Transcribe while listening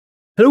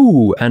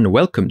Hello and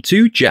welcome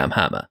to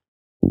JamHammer.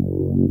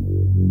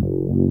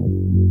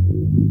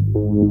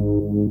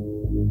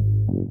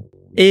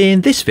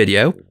 In this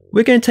video,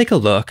 we're going to take a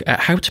look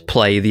at how to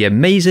play the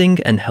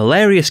amazing and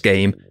hilarious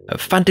game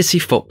of fantasy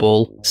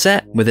football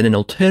set within an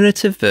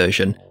alternative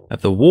version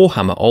of the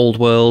Warhammer Old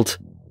World,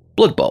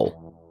 Blood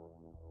Bowl.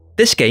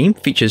 This game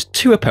features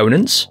two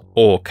opponents,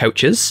 or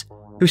coaches,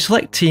 who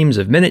select teams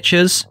of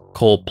miniatures,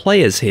 called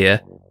players here,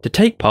 to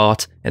take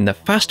part in the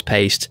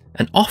fast-paced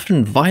and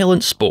often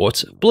violent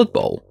sport of Blood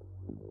Bowl.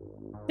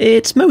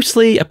 It's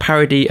mostly a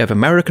parody of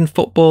American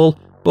football,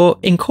 but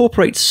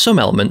incorporates some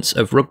elements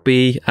of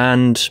rugby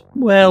and,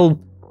 well,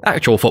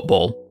 actual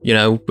football, you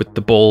know, with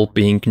the ball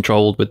being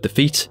controlled with the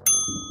feet.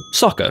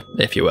 Soccer,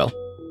 if you will.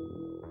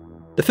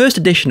 The first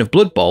edition of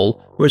Blood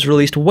Bowl was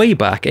released way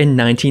back in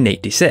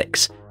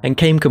 1986 and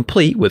came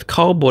complete with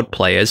cardboard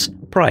players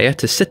prior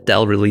to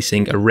Citadel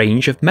releasing a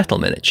range of metal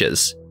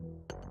miniatures.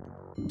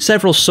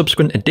 Several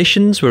subsequent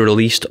editions were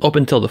released up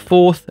until the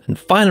fourth and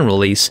final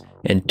release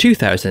in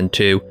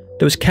 2002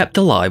 that was kept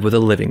alive with a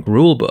living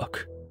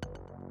rulebook.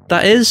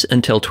 That is,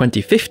 until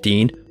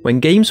 2015 when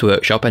Games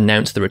Workshop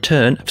announced the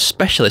return of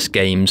specialist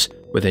games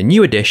with a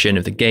new edition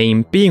of the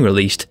game being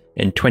released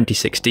in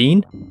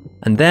 2016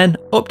 and then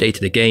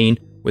updated again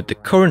with the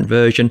current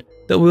version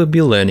that we'll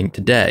be learning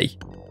today,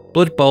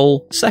 Blood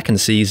Bowl 2nd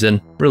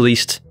Season,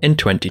 released in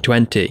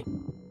 2020.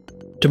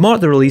 To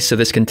mark the release of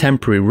this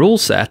contemporary rule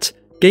set,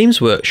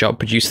 Games Workshop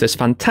produced this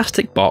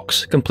fantastic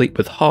box complete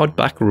with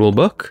hardback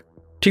rulebook,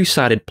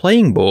 two-sided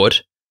playing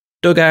board,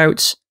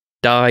 dugouts,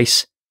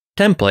 dice,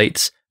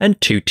 templates, and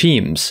two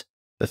teams,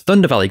 the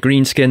Thunder Valley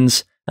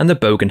Greenskins and the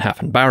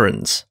Bogenhafen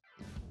Barons.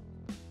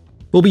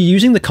 We'll be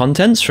using the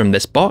contents from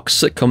this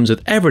box that comes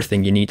with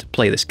everything you need to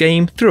play this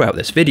game throughout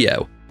this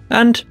video,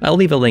 and I'll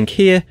leave a link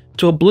here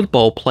to a Blood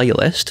Bowl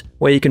playlist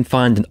where you can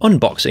find an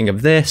unboxing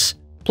of this,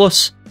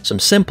 plus some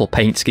simple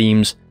paint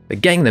schemes for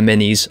getting the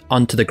minis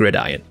onto the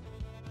gridiron.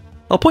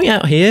 I'll point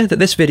out here that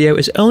this video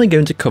is only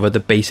going to cover the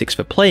basics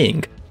for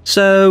playing,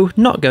 so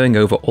not going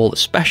over all the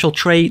special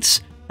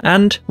traits,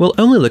 and we'll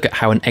only look at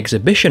how an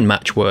exhibition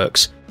match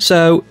works,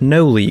 so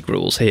no league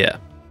rules here.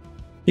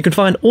 You can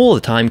find all the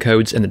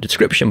timecodes in the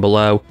description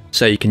below,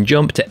 so you can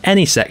jump to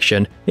any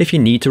section if you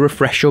need to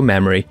refresh your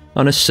memory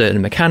on a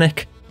certain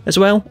mechanic, as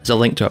well as a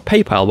link to a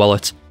PayPal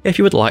wallet if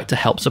you would like to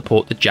help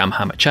support the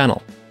JamHammer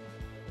channel.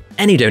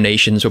 Any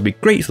donations will be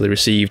gratefully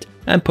received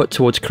and put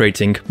towards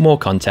creating more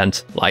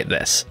content like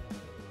this.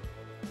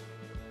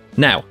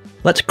 Now,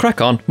 let's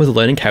crack on with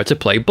learning how to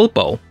play Blood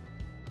Bowl.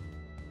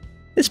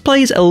 This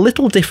plays a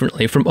little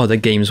differently from other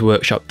Games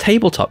Workshop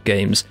tabletop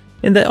games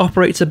in that it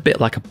operates a bit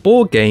like a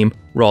board game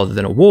rather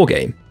than a war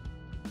game.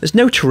 There's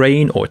no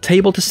terrain or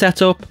table to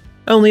set up,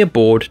 only a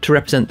board to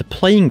represent the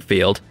playing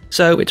field,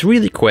 so it's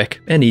really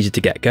quick and easy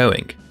to get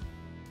going.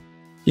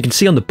 You can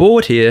see on the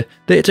board here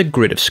that it's a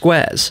grid of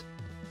squares.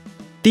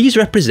 These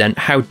represent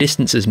how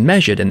distance is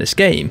measured in this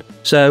game,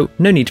 so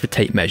no need for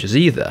tape measures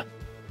either.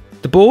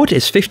 The board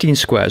is 15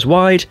 squares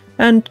wide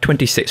and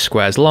 26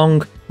 squares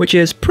long, which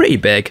is pretty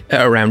big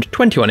at around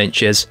 21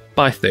 inches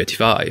by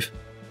 35.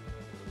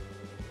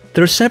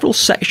 There are several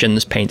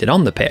sections painted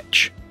on the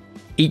pitch.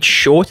 Each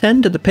short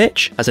end of the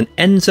pitch has an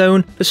end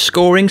zone for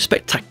scoring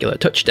spectacular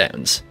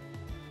touchdowns.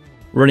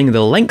 Running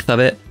the length of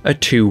it are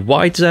two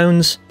wide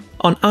zones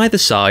on either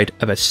side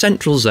of a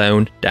central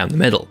zone down the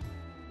middle.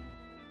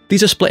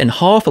 These are split in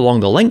half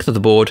along the length of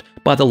the board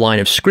by the line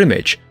of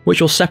scrimmage,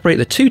 which will separate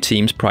the two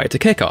teams prior to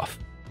kickoff.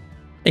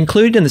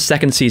 Included in the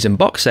second season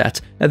box set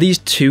are these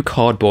two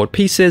cardboard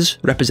pieces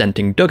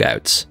representing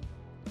dugouts.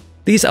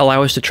 These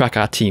allow us to track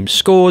our team's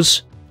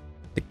scores,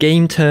 the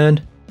game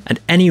turn, and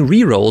any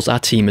rerolls our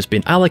team has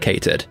been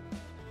allocated.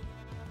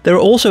 There are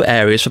also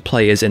areas for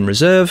players in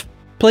reserve,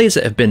 players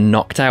that have been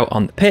knocked out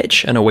on the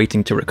pitch and are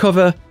waiting to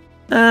recover,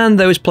 and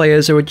those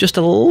players who are just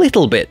a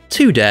little bit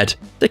too dead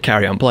to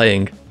carry on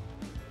playing.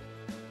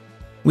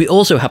 We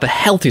also have a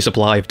healthy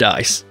supply of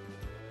dice.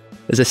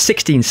 There's a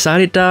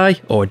 16-sided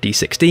die, or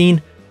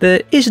D16,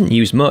 that isn't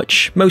used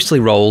much, mostly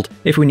rolled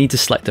if we need to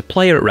select a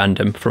player at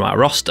random from our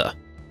roster.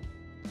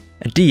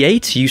 A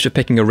D8 used for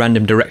picking a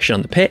random direction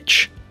on the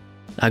pitch.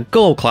 Our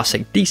gold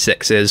classic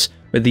D6s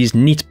with these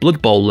neat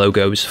Blood Bowl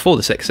logos for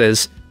the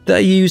sixes that are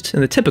used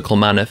in the typical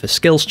manner for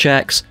skills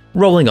checks,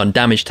 rolling on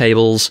damage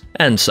tables,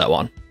 and so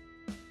on.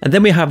 And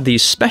then we have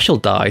these special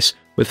dice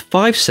with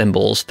 5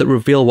 symbols that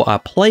reveal what our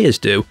players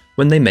do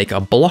when they make a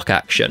block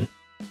action.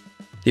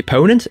 The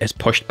opponent is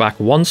pushed back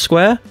 1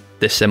 square,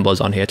 this symbol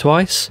is on here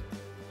twice.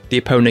 The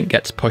opponent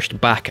gets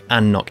pushed back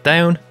and knocked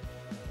down.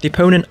 The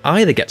opponent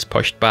either gets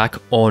pushed back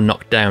or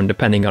knocked down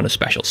depending on a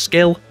special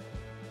skill.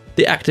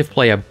 The active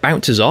player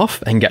bounces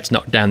off and gets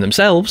knocked down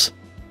themselves.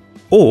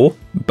 Or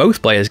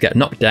both players get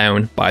knocked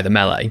down by the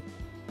melee.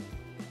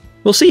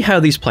 We'll see how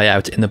these play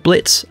out in the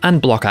blitz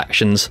and block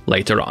actions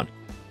later on.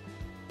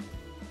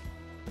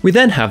 We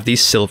then have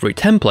these silvery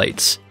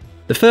templates.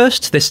 The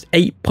first, this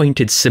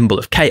 8-pointed symbol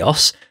of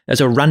chaos,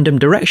 as a random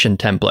direction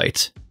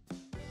template.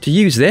 To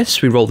use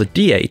this, we roll the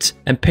d8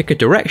 and pick a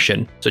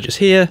direction, such as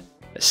here,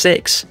 a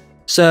 6,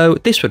 so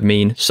this would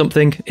mean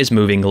something is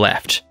moving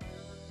left.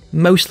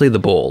 Mostly the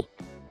ball.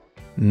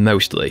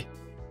 Mostly.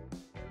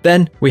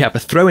 Then we have a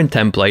throw-in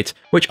template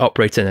which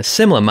operates in a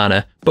similar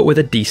manner but with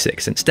a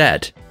d6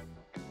 instead.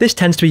 This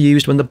tends to be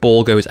used when the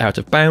ball goes out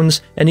of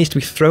bounds and needs to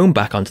be thrown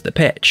back onto the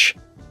pitch.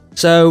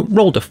 So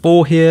roll a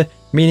 4 here,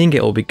 meaning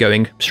it will be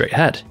going straight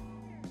ahead.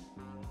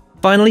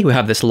 Finally, we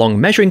have this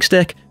long measuring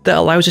stick that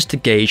allows us to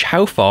gauge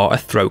how far a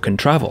throw can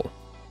travel.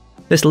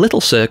 This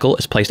little circle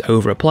is placed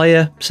over a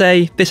player,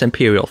 say this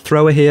Imperial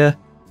thrower here,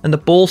 and the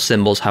ball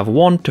symbols have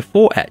 1 to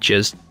 4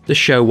 etches to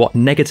show what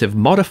negative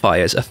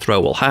modifiers a throw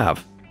will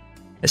have.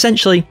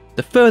 Essentially,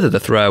 the further the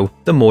throw,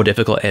 the more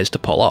difficult it is to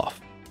pull off.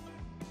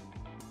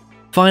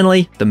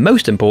 Finally, the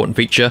most important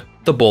feature,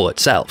 the ball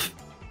itself.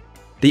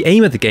 The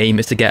aim of the game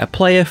is to get a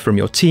player from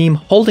your team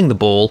holding the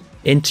ball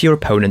into your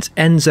opponent's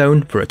end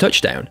zone for a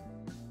touchdown.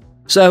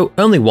 So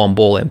only one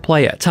ball in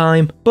play at a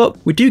time, but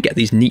we do get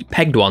these neat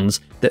pegged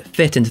ones that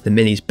fit into the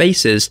minis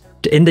bases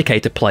to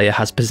indicate a player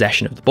has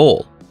possession of the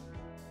ball.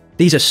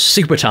 These are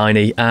super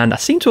tiny and I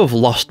seem to have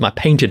lost my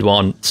painted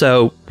one,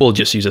 so we'll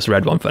just use this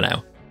red one for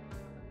now.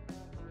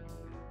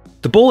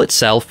 The ball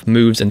itself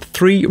moves in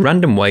 3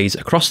 random ways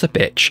across the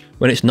pitch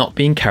when it's not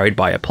being carried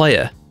by a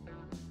player: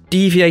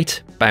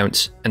 deviate,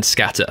 bounce, and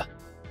scatter.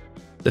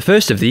 The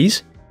first of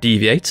these,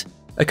 deviate,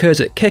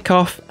 occurs at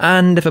kickoff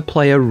and if a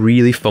player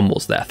really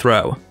fumbles their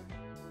throw.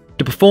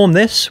 To perform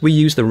this, we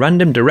use the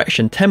random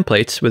direction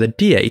templates with a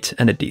d8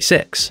 and a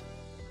d6.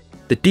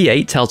 The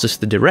d8 tells us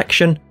the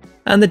direction,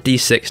 and the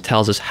d6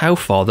 tells us how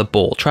far the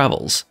ball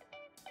travels.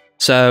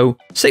 So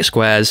 6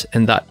 squares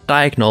in that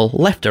diagonal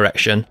left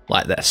direction,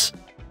 like this.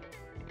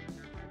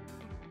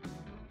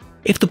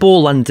 If the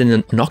ball lands in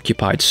an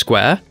unoccupied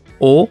square,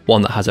 or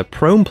one that has a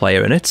prone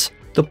player in it,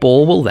 the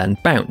ball will then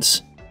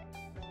bounce.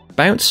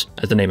 Bounce,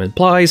 as the name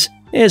implies,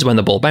 is when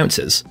the ball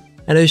bounces,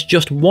 and there's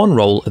just one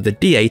roll of the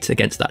d8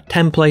 against that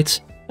template,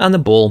 and the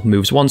ball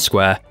moves 1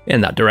 square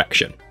in that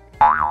direction.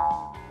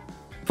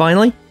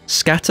 Finally,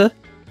 scatter,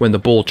 when the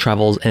ball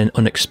travels in an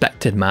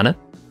unexpected manner,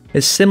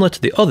 is similar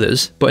to the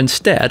others, but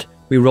instead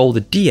we roll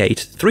the d8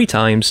 3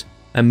 times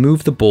and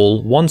move the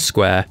ball 1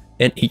 square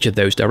in each of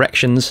those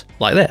directions,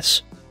 like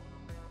this.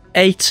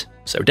 8,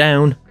 so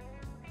down,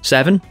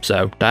 7,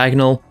 so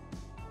diagonal,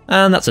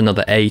 and that's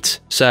another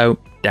 8, so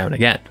down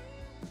again.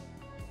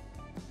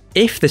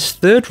 If this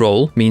third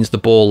roll means the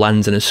ball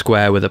lands in a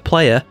square with a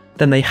player,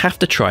 then they have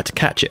to try to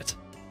catch it.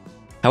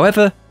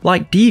 However,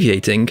 like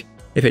deviating,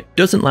 if it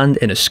doesn't land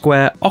in a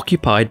square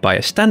occupied by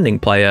a standing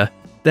player,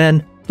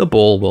 then the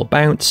ball will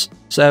bounce,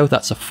 so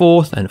that's a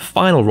 4th and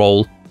final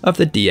roll of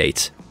the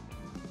d8.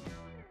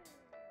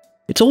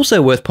 It's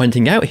also worth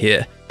pointing out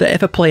here that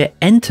if a player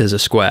enters a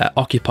square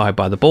occupied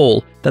by the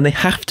ball, then they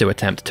have to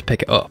attempt to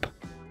pick it up.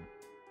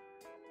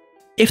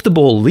 If the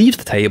ball leaves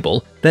the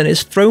table, then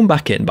it's thrown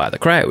back in by the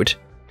crowd.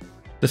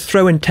 The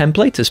throw-in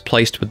template is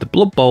placed with the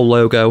Blood Bowl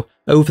logo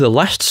over the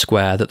last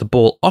square that the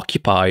ball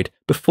occupied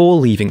before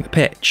leaving the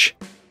pitch.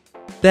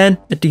 Then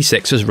a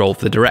d6 is rolled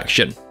for the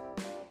direction,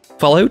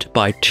 followed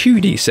by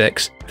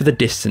 2d6 for the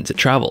distance it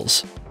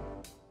travels.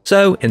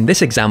 So in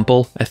this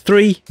example, a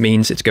 3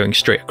 means it's going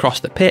straight across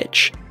the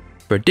pitch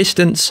for a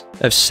distance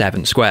of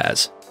 7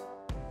 squares.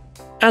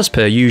 As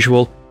per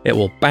usual, it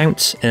will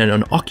bounce in an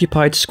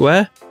unoccupied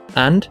square,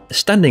 and a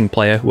standing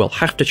player will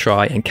have to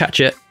try and catch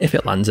it if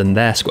it lands in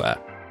their square.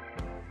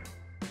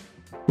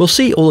 We'll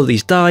see all of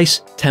these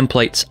dice,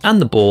 templates,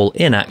 and the ball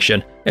in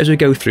action as we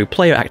go through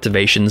player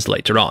activations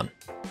later on.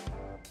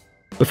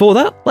 Before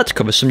that, let's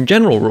cover some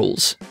general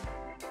rules.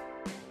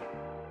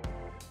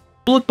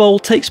 Blood Bowl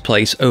takes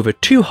place over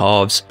 2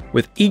 halves,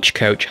 with each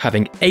coach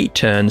having 8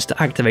 turns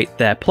to activate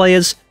their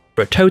players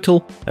for a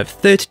total of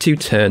 32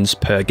 turns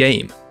per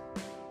game.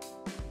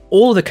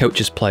 All of the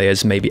coach's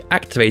players may be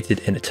activated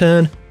in a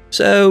turn,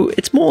 so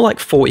it's more like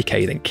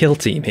 40k than Kill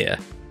Team here.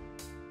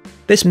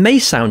 This may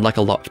sound like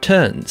a lot of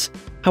turns,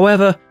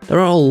 however, there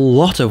are a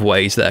lot of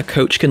ways that a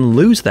coach can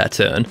lose their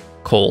turn,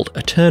 called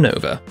a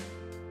turnover.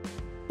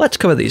 Let's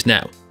cover these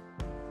now.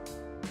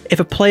 If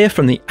a player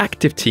from the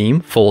active team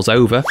falls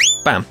over,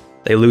 bam,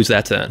 they lose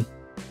their turn.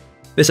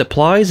 This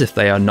applies if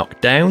they are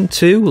knocked down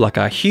to, like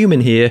our human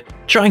here,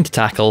 trying to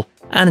tackle,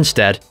 and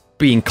instead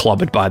being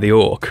clobbered by the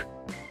orc.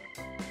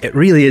 It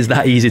really is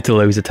that easy to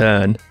lose a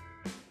turn.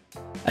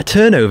 A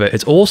turnover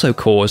is also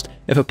caused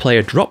if a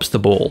player drops the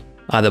ball,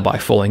 either by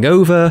falling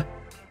over,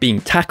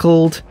 being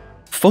tackled,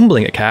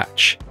 fumbling a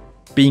catch,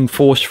 being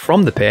forced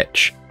from the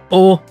pitch,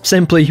 or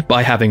simply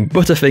by having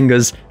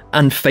butterfingers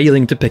and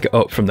failing to pick it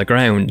up from the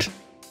ground.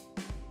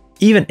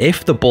 Even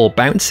if the ball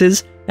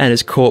bounces and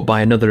is caught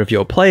by another of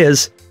your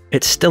players,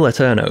 it's still a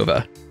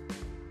turnover.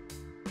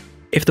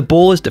 If the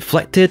ball is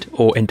deflected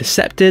or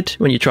intercepted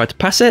when you try to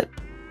pass it,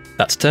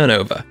 that's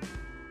turnover.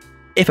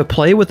 If a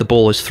player with the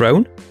ball is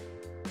thrown,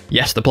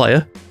 yes, the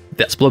player,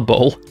 that's Blood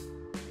Bowl,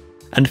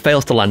 and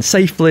fails to land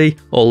safely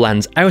or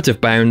lands out of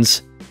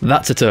bounds,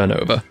 that's a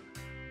turnover.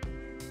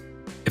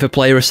 If a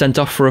player is sent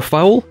off for a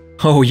foul,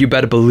 oh, you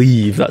better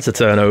believe that's a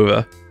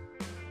turnover.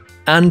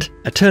 And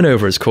a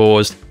turnover is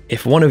caused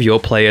if one of your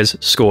players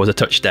scores a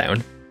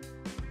touchdown.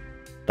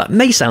 That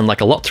may sound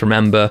like a lot to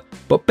remember,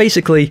 but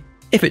basically,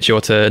 if it's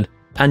your turn,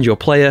 and your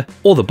player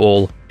or the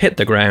ball hit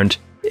the ground,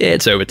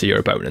 it's over to your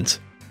opponent.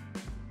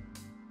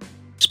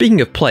 Speaking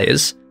of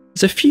players,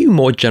 there's a few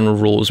more general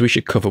rules we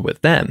should cover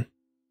with them.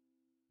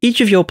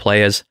 Each of your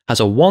players has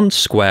a 1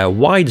 square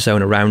wide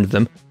zone around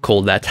them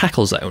called their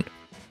tackle zone.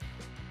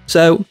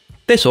 So,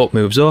 this orc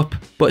moves up,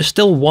 but it's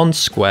still 1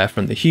 square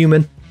from the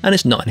human and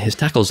it's not in his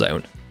tackle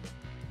zone.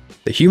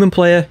 The human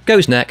player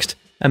goes next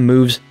and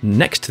moves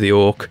next to the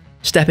orc,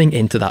 stepping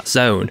into that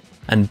zone,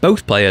 and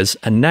both players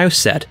are now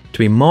said to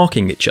be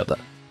marking each other.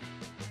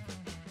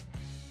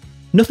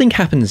 Nothing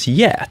happens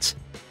yet,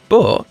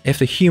 but if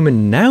the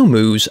human now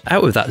moves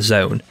out of that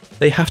zone,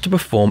 they have to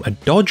perform a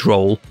dodge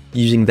roll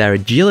using their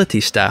agility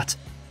stat,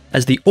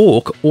 as the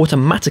orc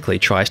automatically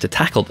tries to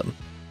tackle them.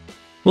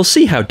 We'll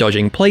see how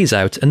dodging plays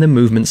out in the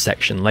movement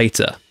section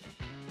later.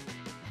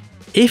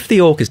 If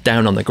the orc is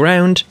down on the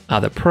ground,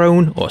 either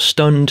prone or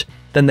stunned,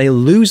 then they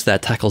lose their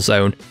tackle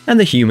zone and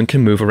the human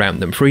can move around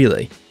them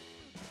freely.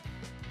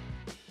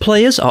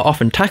 Players are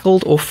often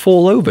tackled or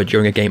fall over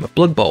during a game of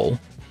Blood Bowl.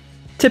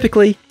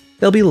 Typically,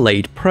 they'll be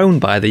laid prone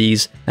by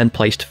these and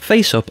placed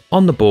face up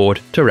on the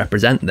board to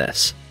represent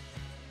this.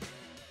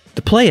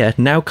 The player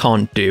now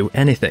can't do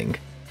anything.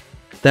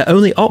 Their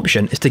only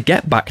option is to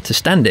get back to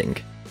standing.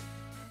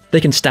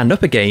 They can stand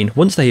up again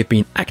once they have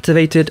been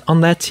activated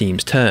on their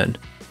team's turn.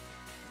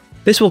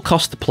 This will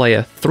cost the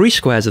player 3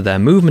 squares of their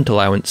movement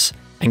allowance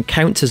and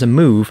counts as a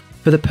move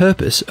for the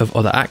purpose of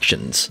other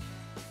actions.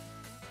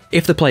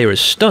 If the player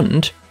is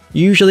stunned,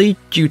 usually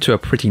due to a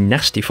pretty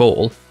nasty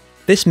fall,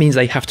 this means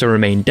they have to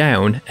remain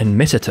down and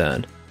miss a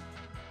turn.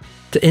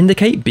 To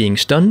indicate being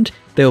stunned,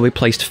 they will be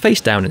placed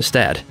face down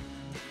instead.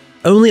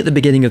 Only at the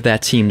beginning of their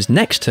team's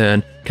next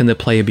turn can the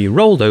player be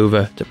rolled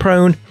over to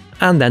prone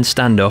and then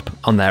stand up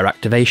on their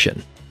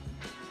activation.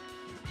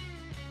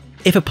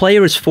 If a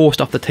player is forced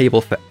off the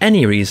table for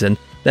any reason,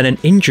 then an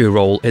injury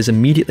roll is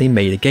immediately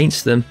made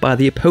against them by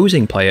the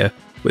opposing player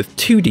with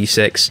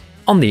 2d6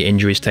 on the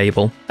injuries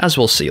table, as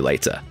we'll see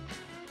later.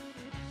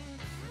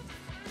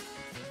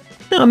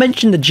 Now, I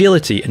mentioned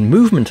agility and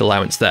movement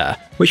allowance there,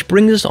 which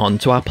brings us on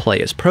to our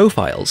players'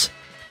 profiles.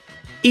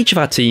 Each of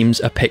our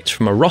teams are picked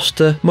from a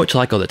roster much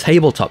like other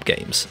tabletop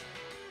games.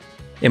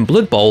 In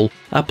Blood Bowl,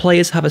 our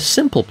players have a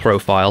simple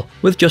profile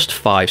with just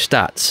 5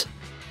 stats: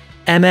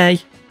 MA,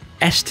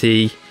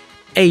 ST,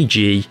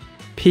 AG,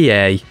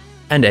 PA,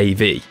 and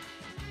AV.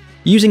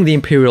 Using the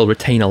Imperial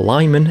Retainer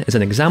lineman as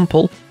an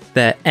example,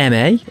 their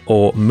MA,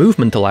 or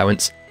movement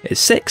allowance, is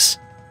 6,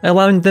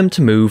 allowing them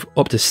to move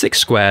up to 6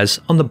 squares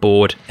on the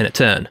board in a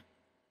turn.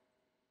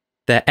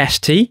 Their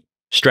ST,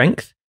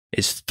 strength,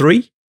 is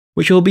 3,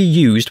 which will be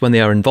used when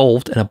they are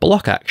involved in a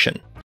block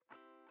action.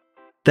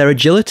 Their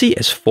agility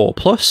is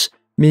 4+,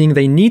 meaning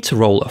they need to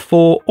roll a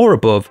 4 or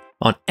above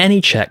on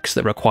any checks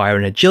that require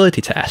an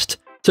agility test,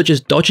 such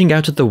as dodging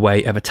out of the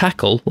way of a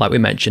tackle like we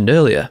mentioned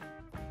earlier.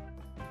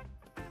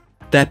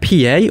 Their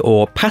PA,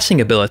 or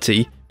passing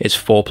ability, is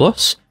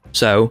 4+,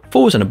 so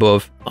 4s and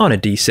above on a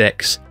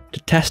d6 to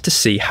test to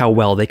see how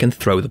well they can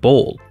throw the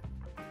ball.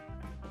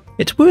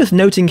 It's worth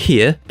noting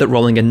here that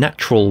rolling a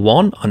natural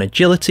 1 on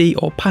agility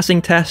or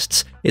passing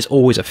tests is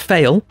always a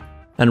fail,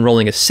 and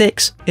rolling a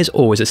 6 is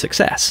always a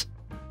success.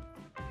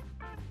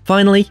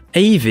 Finally,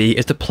 AV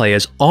is the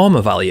player's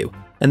armour value,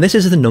 and this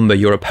is the number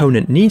your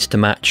opponent needs to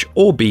match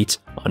or beat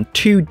on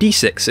 2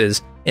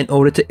 d6s in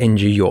order to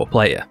injure your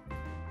player.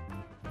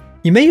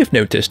 You may have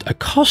noticed a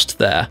cost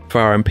there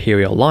for our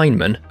Imperial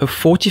lineman of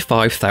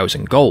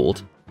 45,000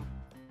 gold.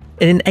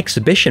 In an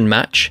exhibition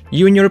match,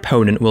 you and your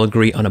opponent will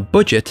agree on a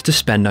budget to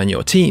spend on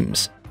your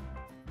teams.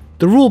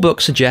 The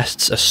rulebook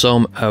suggests a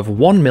sum of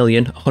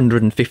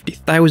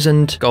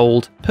 1,150,000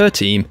 gold per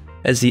team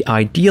as the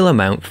ideal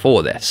amount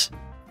for this.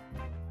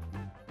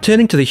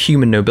 Turning to the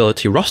human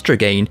nobility roster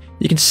again,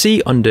 you can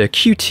see under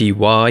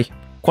QTY,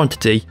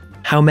 quantity,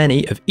 how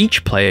many of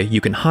each player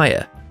you can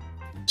hire.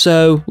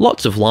 So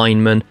lots of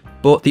linemen,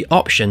 but the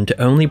option to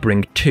only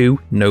bring 2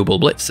 noble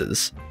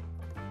blitzers.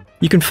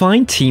 You can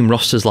find team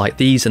rosters like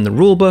these in the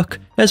rulebook,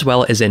 as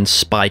well as in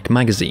Spike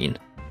magazine.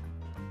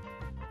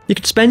 You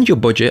can spend your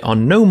budget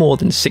on no more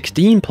than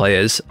 16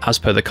 players as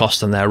per the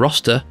cost on their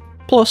roster,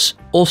 plus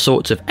all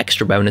sorts of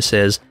extra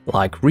bonuses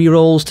like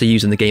rerolls to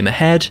use in the game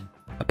ahead,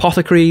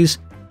 apothecaries,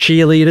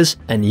 cheerleaders,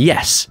 and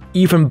yes,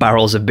 even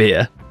barrels of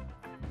beer.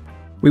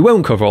 We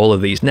won't cover all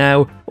of these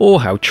now,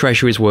 or how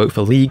treasuries work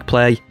for league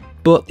play,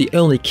 but the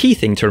only key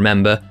thing to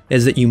remember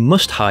is that you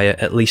must hire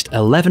at least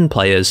 11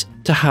 players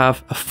to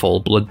have a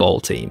full Blood Bowl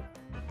team.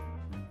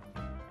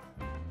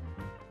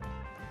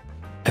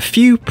 A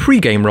few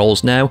pre-game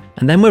rolls now,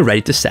 and then we're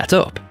ready to set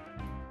up.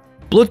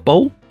 Blood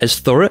Bowl, as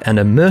thorough and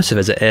immersive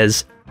as it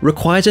is,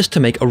 requires us to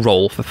make a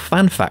roll for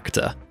fan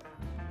factor.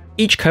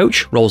 Each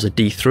coach rolls a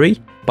d3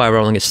 by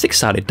rolling a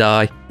 6-sided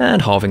die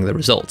and halving the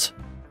result.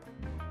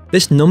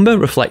 This number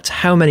reflects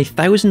how many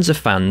thousands of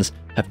fans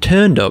have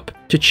turned up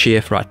to cheer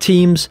for our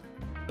teams,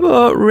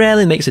 but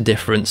rarely makes a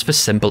difference for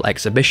simple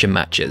exhibition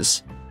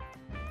matches.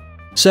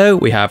 So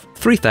we have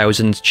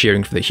 3,000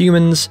 cheering for the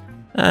humans,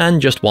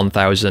 and just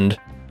 1,000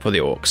 for the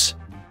Orcs.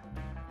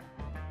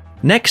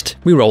 Next,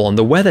 we roll on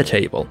the weather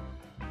table.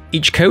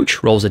 Each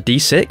coach rolls a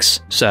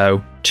d6,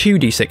 so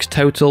 2d6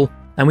 total,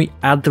 and we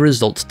add the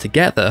results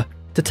together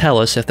to tell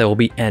us if there will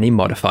be any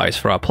modifiers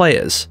for our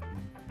players.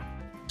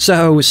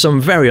 So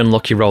some very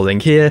unlucky rolling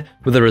here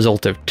with a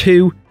result of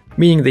 2,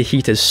 meaning the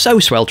heat is so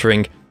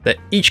sweltering that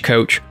each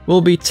coach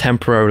will be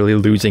temporarily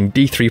losing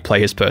d3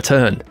 players per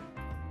turn.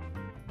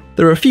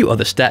 There are a few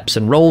other steps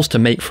and rolls to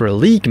make for a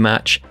league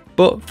match,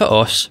 but for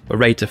us, we're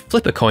ready to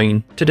flip a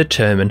coin to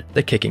determine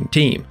the kicking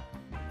team.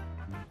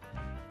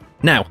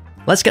 Now,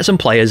 let's get some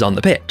players on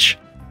the pitch.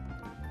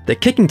 The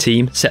kicking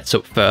team sets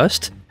up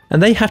first,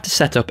 and they have to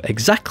set up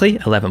exactly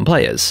 11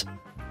 players.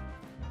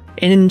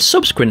 In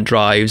subsequent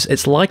drives,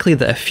 it's likely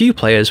that a few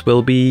players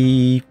will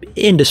be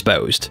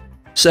indisposed,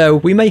 so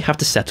we may have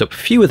to set up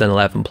fewer than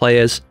 11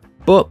 players,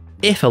 but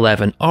if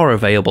 11 are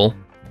available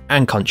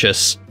and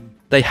conscious,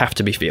 they have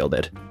to be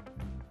fielded.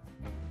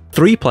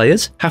 3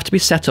 players have to be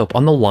set up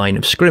on the line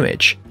of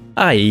scrimmage,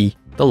 i.e.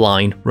 the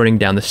line running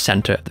down the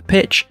centre of the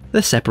pitch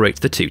that separates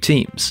the two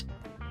teams.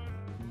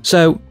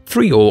 So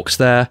 3 Orcs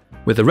there,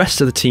 with the rest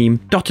of the team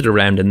dotted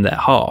around in their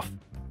half.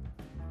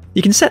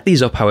 You can set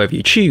these up however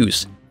you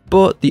choose,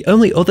 but the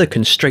only other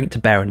constraint to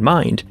bear in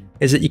mind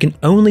is that you can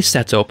only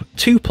set up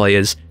 2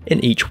 players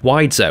in each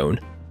wide zone,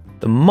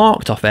 the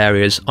marked off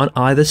areas on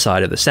either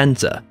side of the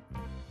centre.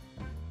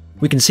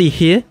 We can see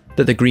here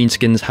that the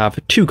Greenskins have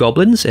 2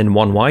 goblins in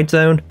one wide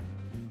zone,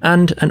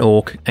 and an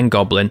Orc and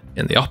Goblin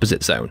in the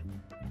opposite zone.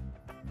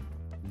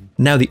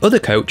 Now the other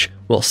coach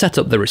will set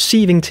up the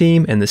receiving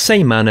team in the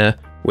same manner,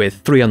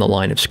 with 3 on the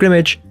line of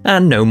scrimmage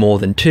and no more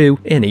than 2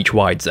 in each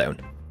wide zone.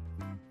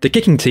 The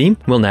kicking team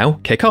will now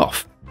kick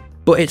off,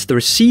 but it's the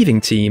receiving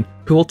team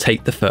who will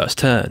take the first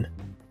turn.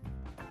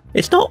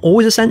 It's not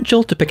always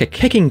essential to pick a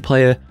kicking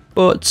player,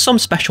 but some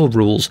special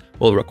rules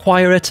will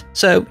require it,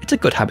 so it's a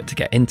good habit to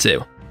get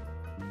into.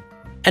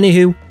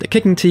 Anywho, the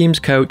kicking team's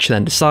coach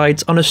then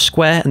decides on a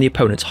square in the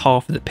opponent's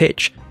half of the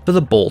pitch for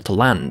the ball to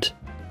land.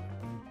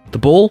 The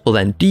ball will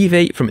then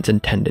deviate from its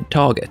intended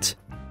target.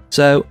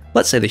 So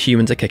let's say the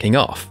humans are kicking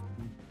off.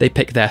 They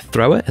pick their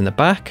thrower in the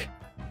back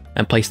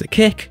and place the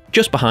kick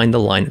just behind the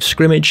line of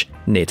scrimmage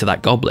near to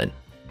that goblin.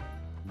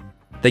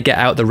 They get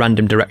out the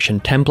random direction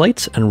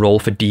template and roll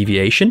for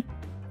deviation,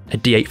 a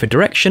d8 for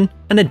direction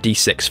and a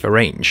d6 for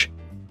range.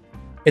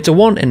 It's a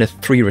 1 and a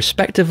 3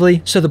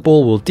 respectively, so the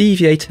ball will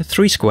deviate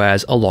 3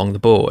 squares along the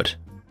board.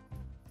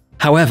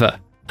 However,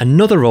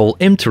 another roll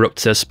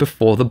interrupts us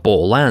before the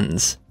ball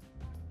lands.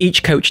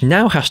 Each coach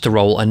now has to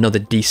roll another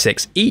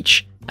d6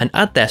 each and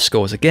add their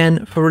scores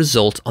again for a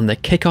result on the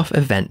kickoff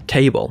event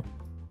table.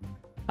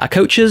 Our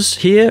coaches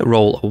here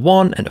roll a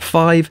 1 and a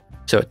 5,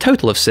 so a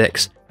total of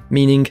 6,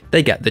 meaning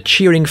they get the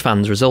cheering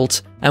fans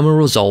result and will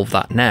resolve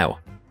that now.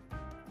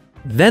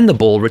 Then the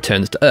ball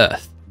returns to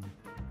Earth.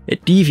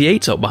 It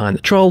deviates up behind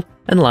the troll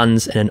and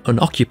lands in an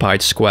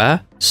unoccupied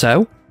square,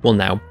 so will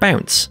now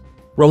bounce,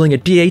 rolling a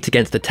d8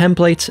 against the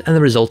template, and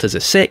the result is a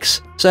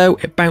 6, so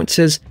it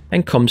bounces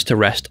and comes to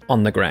rest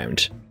on the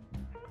ground.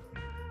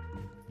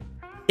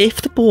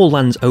 If the ball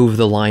lands over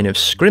the line of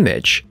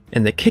scrimmage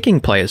in the kicking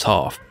player's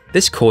half,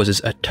 this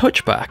causes a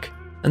touchback,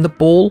 and the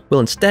ball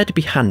will instead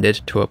be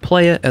handed to a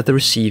player of the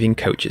receiving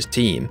coach's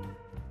team.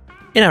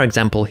 In our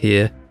example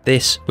here,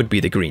 this would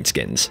be the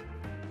Greenskins.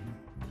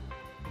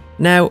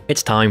 Now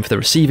it's time for the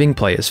receiving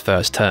player's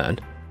first turn.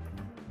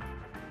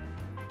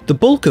 The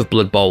bulk of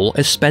Blood Bowl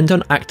is spent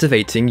on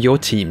activating your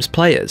team's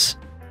players.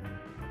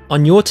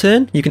 On your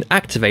turn, you can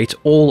activate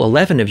all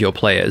 11 of your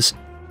players,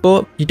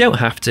 but you don't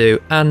have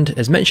to, and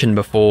as mentioned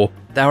before,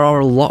 there are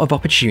a lot of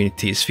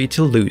opportunities for you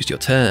to lose your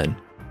turn.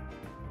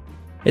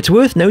 It's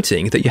worth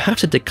noting that you have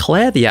to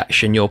declare the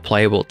action your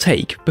player will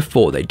take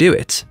before they do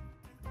it.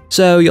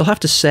 So you'll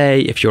have to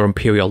say if your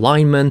Imperial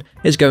lineman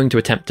is going to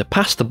attempt to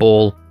pass the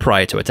ball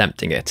prior to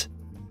attempting it.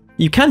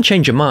 You can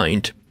change your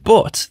mind,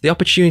 but the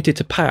opportunity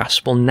to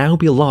pass will now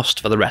be lost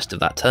for the rest of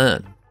that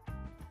turn.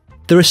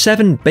 There are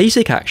 7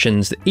 basic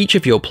actions that each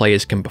of your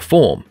players can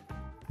perform: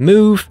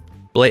 move,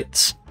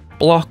 blitz,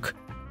 block,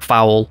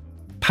 foul,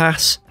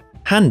 pass,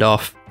 hand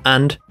off,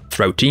 and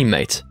throw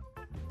teammate.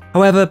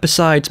 However,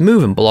 besides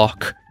move and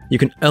block, you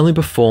can only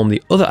perform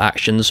the other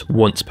actions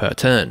once per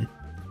turn.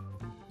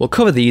 We'll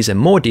cover these in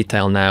more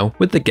detail now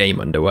with the game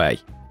underway.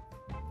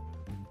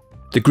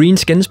 The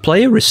Greenskins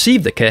player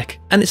received the kick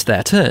and it's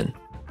their turn.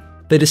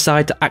 They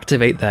decide to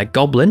activate their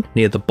goblin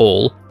near the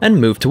ball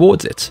and move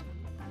towards it.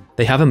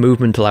 They have a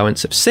movement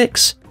allowance of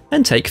 6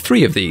 and take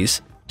 3 of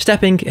these,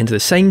 stepping into the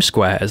same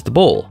square as the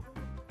ball.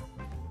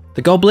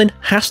 The goblin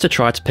has to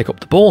try to pick up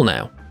the ball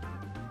now.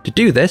 To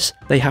do this,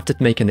 they have to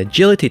make an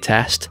agility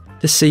test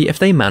to see if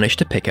they manage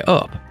to pick it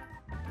up.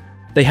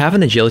 They have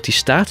an agility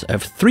stat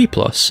of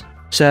 3+,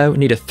 so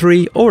need a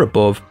 3 or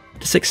above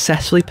to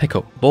successfully pick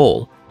up the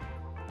ball.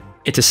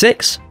 It's a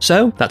 6,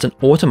 so that's an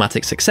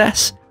automatic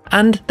success,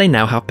 and they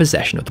now have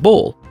possession of the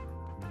ball.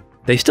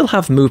 They still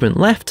have movement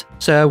left,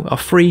 so are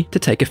free to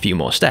take a few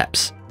more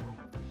steps.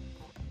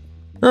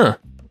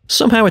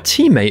 Somehow a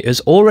teammate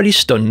is already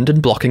stunned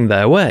and blocking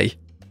their way.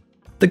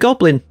 The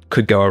goblin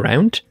could go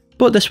around,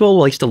 but this will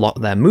waste a lot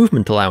of their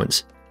movement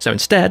allowance, so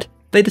instead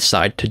they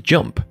decide to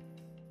jump.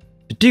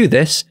 To do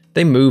this,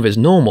 they move as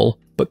normal,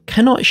 but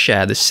cannot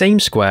share the same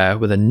square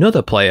with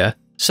another player,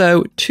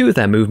 so 2 of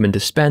their movement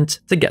is spent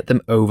to get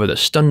them over the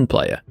stunned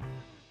player.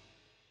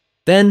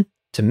 Then,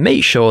 to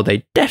make sure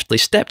they deftly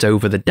stepped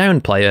over the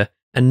downed player,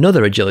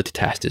 another agility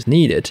test is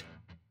needed.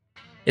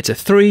 It's a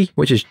 3,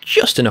 which is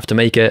just enough to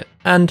make it,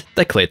 and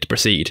they're cleared to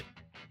proceed.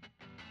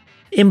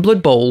 In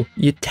Blood Bowl,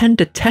 you tend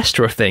to test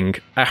for a thing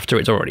after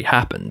it's already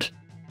happened.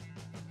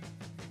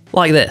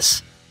 Like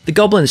this, the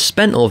goblins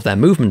spent all of their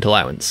movement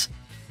allowance.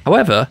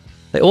 However,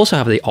 they also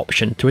have the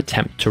option to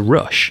attempt to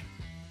rush.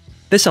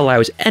 This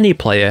allows any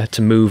player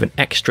to move an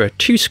extra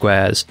 2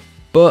 squares,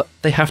 but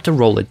they have to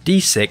roll a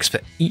d6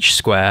 for each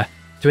square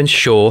to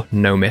ensure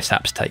no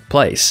mishaps take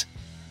place.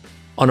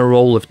 On a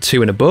roll of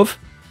 2 and above,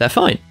 they're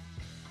fine.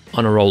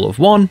 On a roll of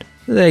 1,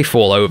 they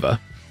fall over.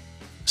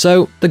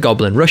 So the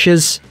goblin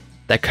rushes,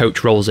 their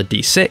coach rolls a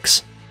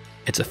d6,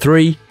 it's a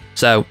 3,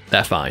 so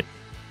they're fine.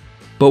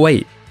 But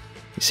wait,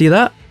 you see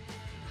that?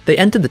 They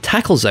entered the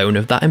tackle zone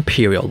of that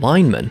Imperial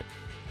lineman.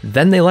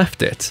 Then they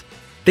left it.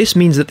 This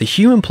means that the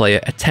human player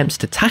attempts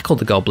to tackle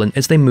the goblin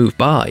as they move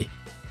by.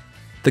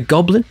 The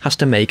goblin has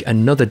to make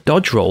another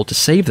dodge roll to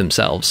save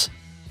themselves,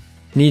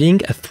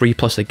 needing a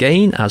 3+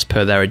 again as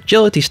per their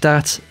agility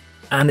stats,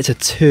 and it's a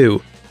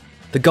 2.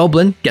 The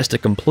goblin gets to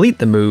complete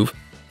the move,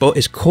 but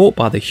is caught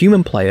by the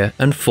human player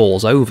and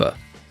falls over.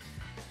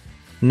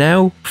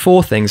 Now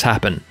 4 things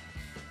happen.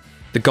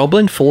 The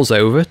goblin falls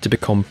over to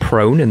become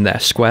prone in their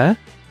square.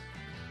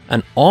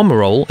 An armor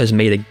roll is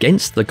made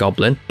against the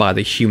goblin by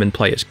the human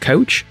player's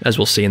coach, as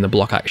we'll see in the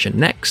block action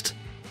next.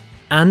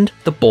 And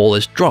the ball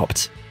is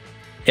dropped.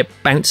 It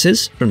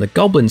bounces from the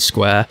goblin's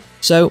square,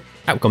 so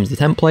out comes the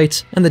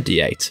template and the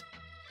d8.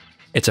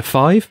 It's a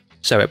 5,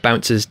 so it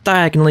bounces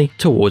diagonally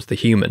towards the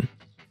human.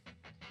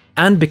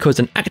 And because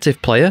an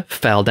active player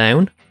fell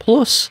down,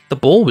 plus the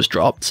ball was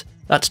dropped,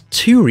 that's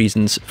 2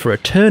 reasons for a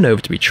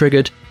turnover to be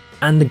triggered,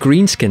 and the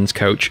greenskins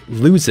coach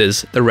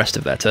loses the rest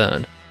of their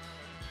turn.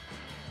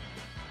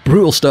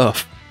 Brutal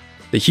stuff.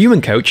 The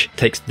human coach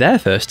takes their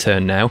first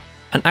turn now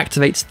and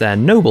activates their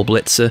noble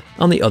blitzer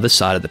on the other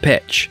side of the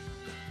pitch.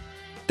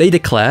 They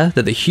declare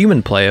that the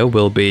human player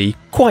will be,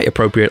 quite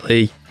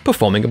appropriately,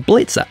 performing a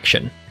blitz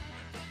action.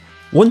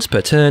 Once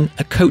per turn,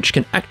 a coach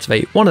can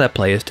activate one of their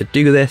players to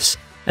do this,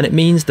 and it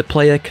means the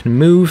player can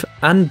move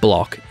and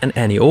block in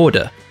any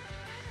order.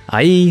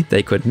 i.e.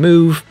 they could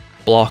move,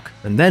 block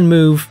and then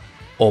move,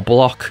 or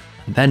block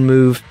and then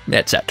move,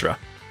 etc.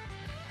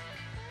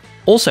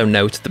 Also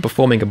note that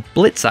performing a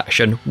blitz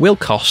action will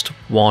cost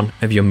 1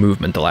 of your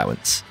movement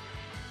allowance.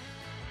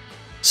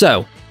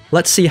 So,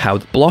 let's see how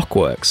the block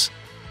works.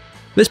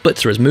 This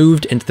blitzer has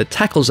moved into the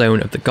tackle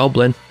zone of the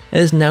goblin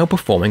and is now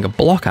performing a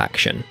block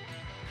action.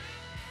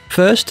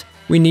 First,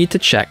 we need to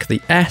check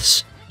the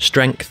S,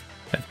 strength,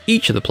 of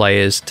each of the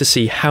players to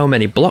see how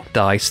many block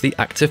dice the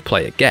active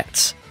player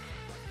gets.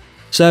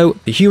 So,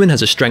 the human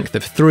has a strength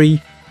of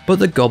 3, but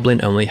the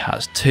goblin only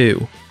has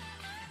 2.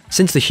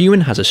 Since the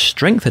human has a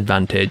strength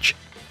advantage,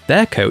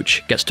 their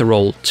coach gets to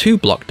roll 2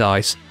 block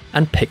dice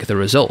and pick the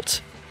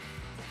result.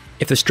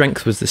 If the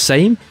strength was the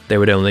same, they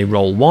would only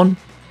roll 1.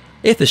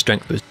 If the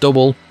strength was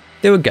double,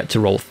 they would get to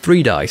roll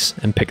 3 dice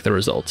and pick the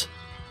result.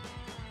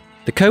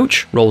 The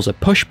coach rolls a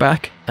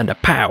pushback and a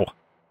pow.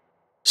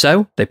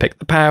 So they pick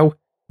the pow,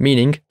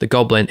 meaning the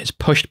goblin is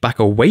pushed back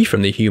away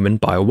from the human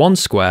by 1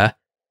 square,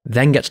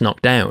 then gets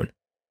knocked down.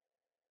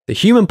 The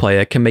human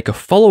player can make a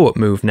follow-up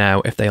move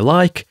now if they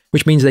like,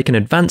 which means they can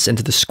advance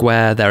into the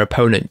square their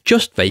opponent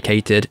just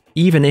vacated,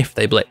 even if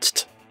they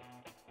blitzed.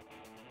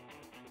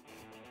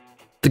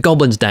 The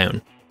goblin's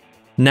down.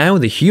 Now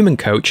the human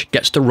coach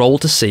gets to roll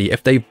to see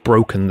if they've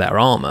broken their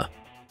armour.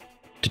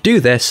 To do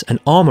this, an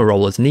armour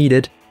roll is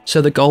needed,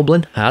 so the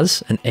goblin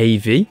has an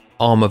AV,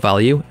 armour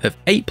value, of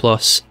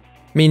 8+,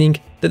 meaning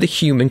that the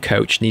human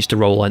coach needs to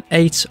roll an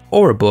 8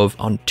 or above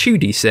on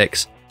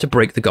 2d6 to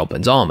break the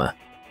goblin's armour.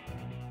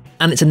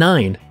 And it's a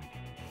 9.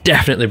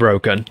 Definitely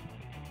broken.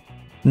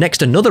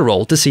 Next, another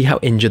roll to see how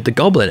injured the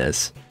goblin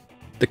is.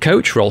 The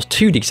coach rolls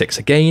 2d6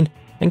 again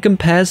and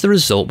compares the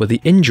result with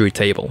the injury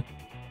table.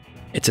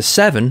 It's a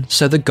 7,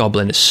 so the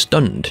goblin is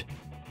stunned.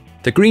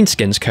 The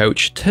greenskins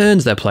coach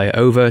turns their player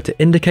over to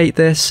indicate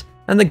this,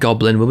 and the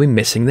goblin will be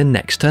missing the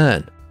next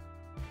turn.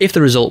 If the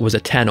result was a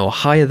 10 or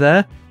higher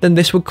there, then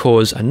this would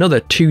cause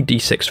another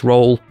 2d6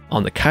 roll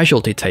on the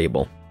casualty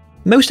table.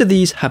 Most of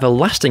these have a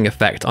lasting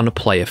effect on a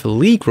player for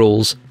league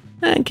rules,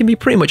 and can be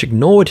pretty much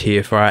ignored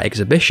here for our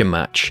exhibition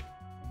match.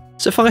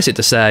 Suffice it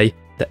to say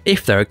that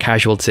if they're a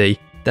casualty,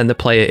 then the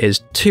player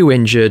is too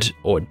injured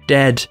or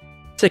dead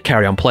to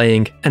carry on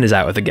playing and is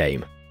out of the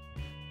game.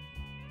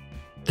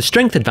 The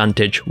strength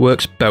advantage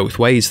works both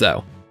ways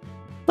though.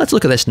 Let's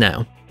look at this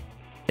now.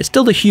 It's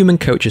still the human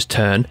coach's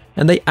turn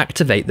and they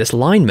activate this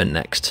lineman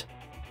next.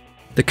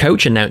 The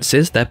coach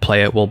announces their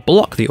player will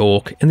block the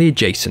orc in the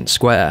adjacent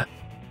square.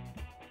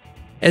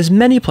 As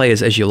many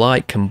players as you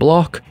like can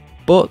block,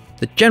 but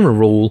the general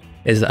rule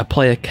is that a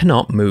player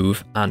cannot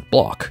move and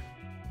block.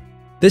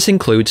 This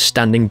includes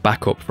standing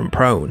back up from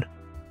prone.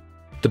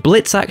 The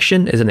Blitz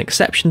action is an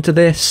exception to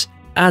this,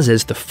 as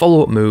is the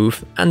follow-up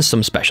move and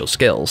some special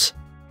skills.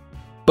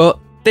 But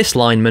this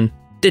lineman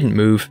didn't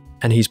move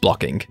and he's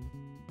blocking.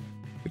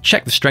 We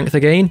check the strength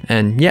again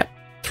and yep,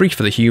 3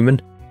 for the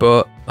human,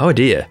 but oh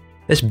dear,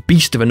 this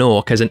beast of an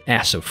orc has an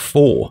S of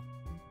 4.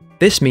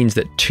 This means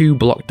that 2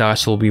 block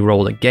dice will be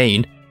rolled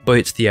again, but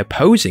it's the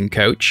opposing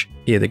coach,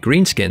 here the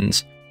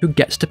greenskins, who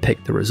gets to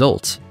pick the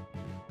result.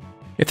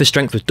 If the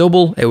strength was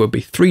double, it would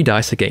be 3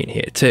 dice again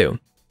here too.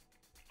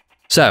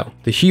 So,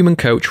 the human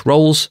coach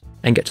rolls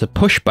and gets a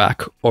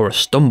pushback or a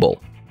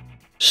stumble.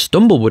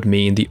 Stumble would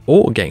mean the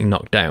orc getting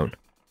knocked down.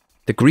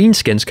 The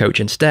greenskins coach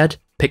instead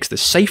picks the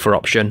safer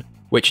option,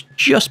 which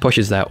just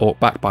pushes their orc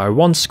back by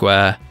 1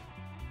 square.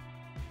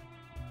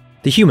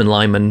 The human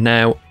lineman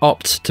now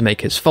opts to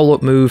make his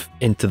follow-up move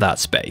into that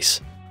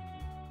space.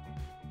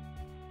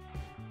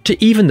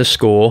 To even the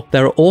score,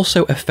 there are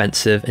also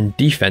offensive and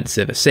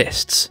defensive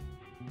assists.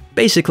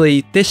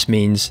 Basically, this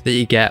means that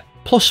you get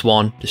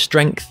 +1 to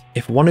strength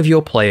if one of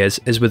your players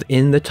is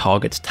within the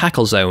target's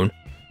tackle zone,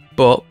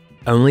 but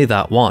only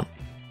that one.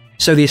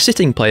 So the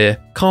assisting player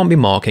can't be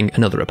marking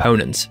another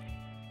opponent.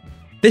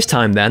 This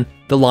time then,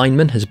 the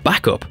lineman has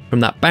backup from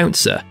that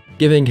bouncer,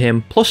 giving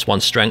him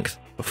 +1 strength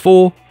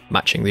before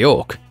matching the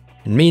orc,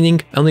 and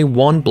meaning only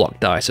 1 block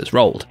dice is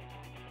rolled.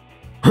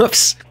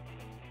 Whoops!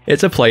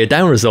 It's a player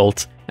down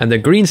result, and the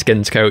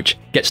greenskins coach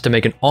gets to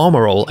make an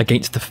armour roll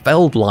against the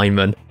felled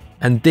lineman,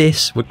 and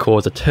this would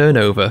cause a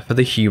turnover for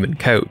the human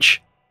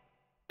coach.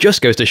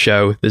 Just goes to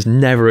show there's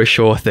never a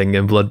sure thing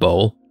in Blood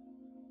Bowl.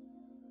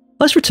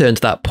 Let's return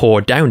to that poor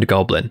downed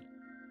goblin.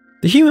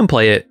 The human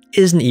player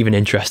isn't even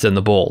interested in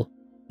the ball.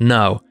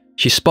 No,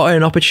 she spotted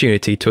an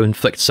opportunity to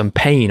inflict some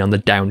pain on the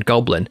downed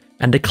goblin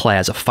and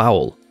declares a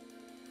foul.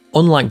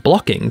 Unlike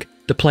blocking,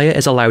 the player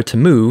is allowed to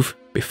move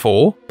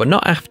before, but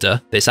not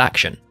after, this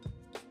action.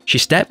 She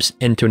steps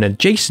into an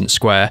adjacent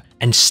square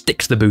and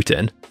sticks the boot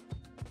in,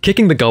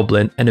 kicking the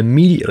goblin and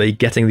immediately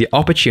getting the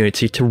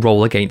opportunity to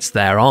roll against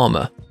their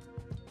armour.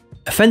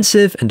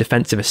 Offensive and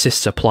defensive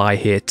assists apply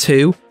here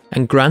too,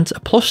 and grant a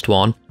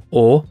 +1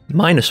 or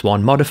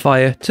 -1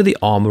 modifier to the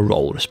armour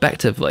roll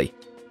respectively.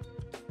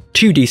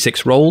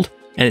 2d6 rolled,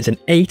 and it's an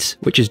 8,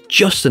 which is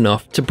just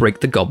enough to break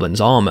the goblin's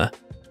armour.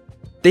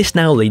 This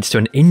now leads to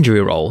an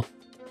injury roll,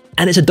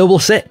 and it's a double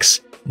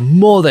 6,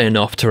 more than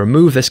enough to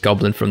remove this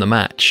goblin from the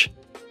match.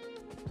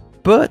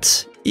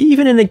 But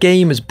even in a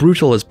game as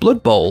brutal as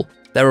Blood Bowl,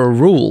 there are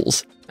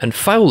rules, and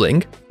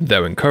fouling,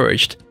 though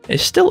encouraged,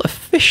 is still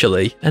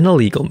officially an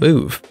illegal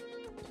move.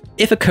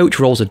 If a coach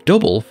rolls a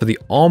double for the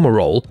armour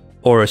roll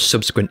or a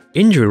subsequent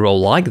injury roll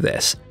like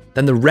this,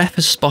 then the ref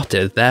has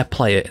spotted their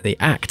player in the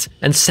act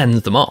and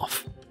sends them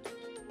off.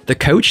 The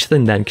coach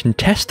then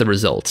contests the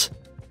result.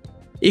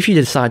 If you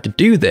decide to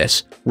do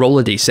this, roll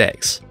a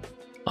d6.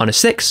 On a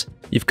 6,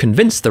 you've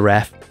convinced the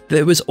ref that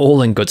it was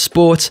all in good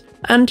sport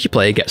and your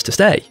player gets to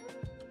stay.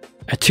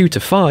 A 2 to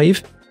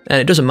 5, and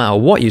it doesn't matter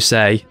what you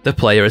say, the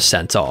player is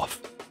sent off.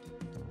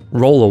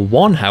 Roll a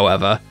 1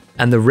 however,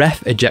 and the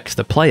ref ejects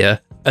the player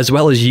as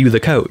well as you the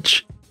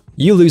coach.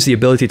 You lose the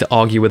ability to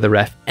argue with the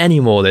ref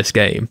anymore this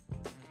game.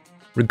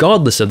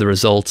 Regardless of the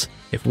result,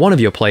 if one of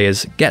your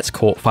players gets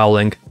caught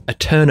fouling, a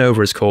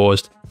turnover is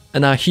caused,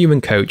 and our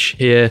human coach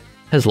here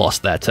has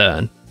lost their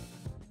turn.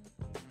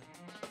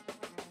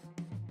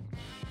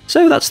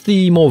 So that's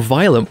the more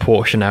violent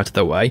portion out of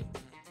the way.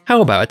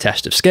 How about a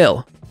test of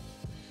skill?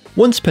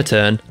 Once per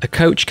turn, a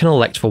coach can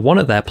elect for one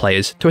of their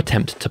players to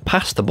attempt to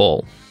pass the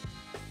ball.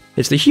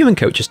 It's the human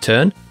coach's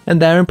turn,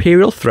 and their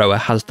Imperial thrower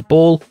has the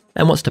ball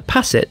and wants to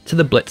pass it to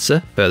the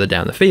blitzer further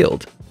down the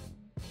field.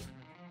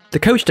 The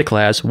coach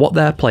declares what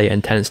their player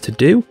intends to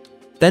do,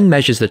 then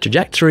measures the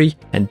trajectory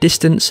and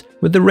distance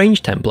with the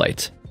range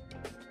template.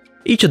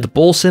 Each of the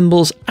ball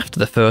symbols after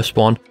the first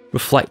one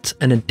reflects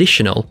an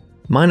additional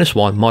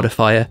 -1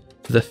 modifier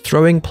to the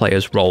throwing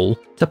player's roll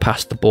to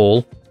pass the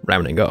ball,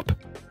 rounding up.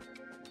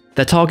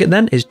 Their target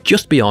then is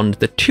just beyond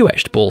the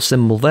 2-edged ball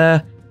symbol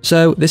there,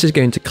 so this is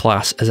going to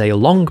class as a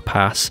long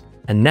pass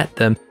and net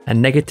them a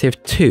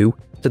 -2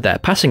 to their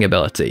passing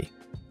ability.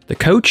 The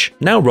coach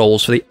now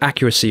rolls for the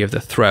accuracy of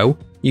the throw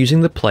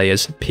using the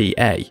player's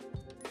PA.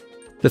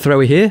 The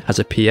thrower here has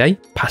a PA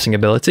passing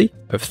ability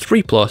of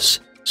 3+,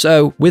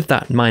 so with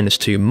that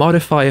 -2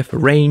 modifier for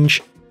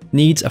range,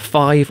 needs a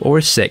 5 or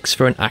a 6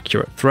 for an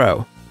accurate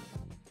throw.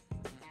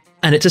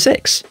 And it's a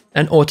 6,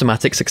 an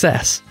automatic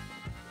success.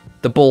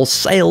 The ball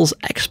sails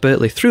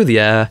expertly through the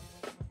air.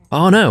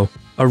 Oh no,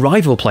 a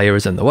rival player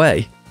is in the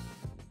way.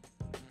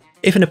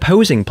 If an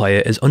opposing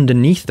player is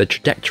underneath the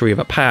trajectory of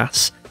a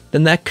pass,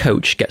 then their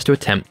coach gets to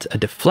attempt a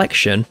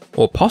deflection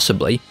or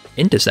possibly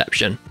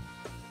interception.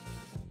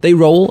 They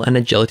roll an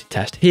agility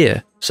test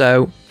here,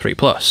 so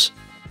 3+.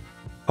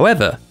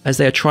 However, as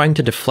they are trying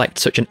to deflect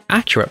such an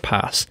accurate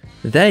pass,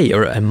 they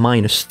are at a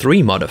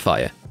 -3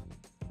 modifier.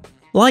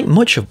 Like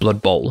much of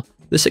Blood Bowl,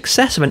 the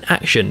success of an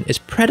action is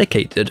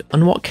predicated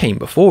on what came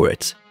before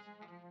it,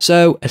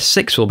 so a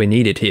 6 will be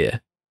needed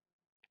here.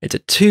 It's a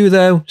 2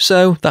 though,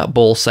 so that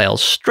ball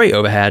sails straight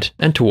overhead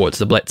and towards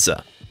the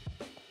blitzer.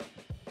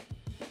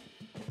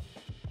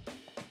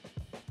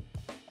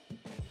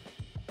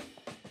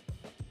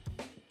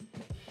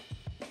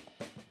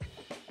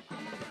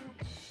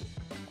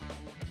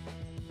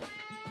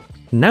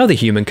 Now the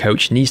human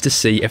coach needs to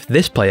see if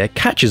this player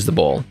catches the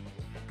ball.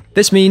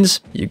 This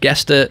means, you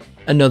guessed it,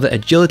 another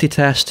agility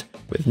test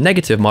with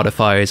negative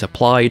modifiers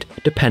applied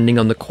depending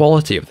on the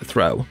quality of the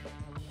throw.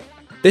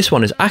 This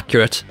one is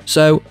accurate,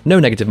 so no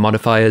negative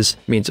modifiers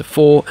means a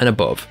 4 and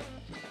above.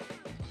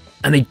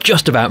 And they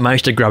just about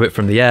managed to grab it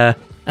from the air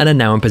and are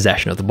now in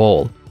possession of the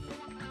ball.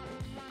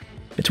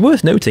 It's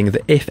worth noting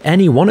that if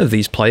any one of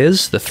these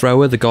players, the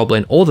thrower, the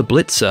goblin or the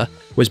blitzer,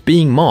 was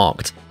being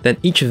marked, then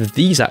each of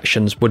these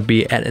actions would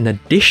be at an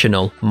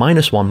additional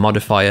 -1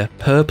 modifier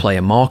per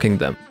player marking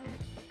them.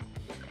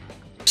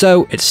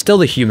 So it's still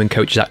the human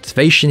coach's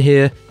activation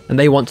here, and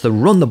they want to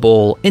run the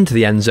ball into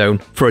the end zone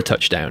for a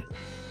touchdown.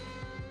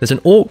 There's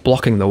an orc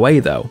blocking the way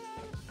though.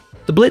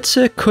 The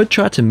blitzer could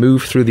try to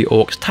move through the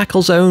orc's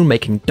tackle zone,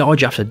 making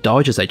dodge after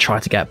dodge as they try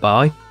to get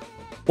by,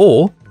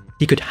 or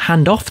he could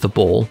hand off the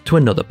ball to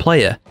another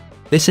player,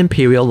 this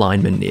Imperial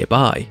lineman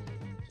nearby.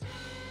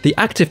 The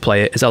active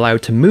player is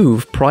allowed to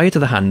move prior to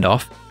the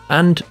handoff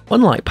and,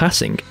 unlike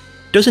passing,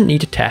 doesn't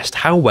need to test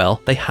how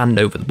well they hand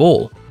over the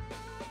ball.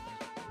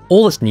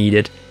 All that's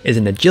needed is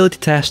an agility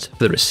test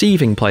for the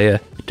receiving player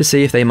to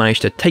see if they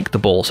manage to take the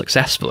ball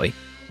successfully.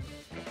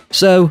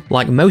 So,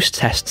 like most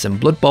tests in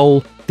Blood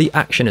Bowl, the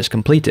action is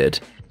completed.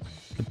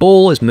 The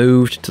ball is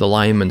moved to the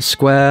lineman's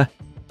square,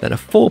 then a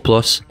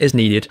 4+ is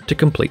needed to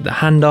complete the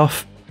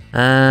handoff,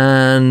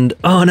 and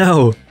oh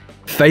no!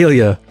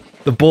 Failure!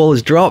 The ball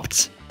is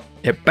dropped,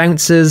 it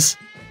bounces,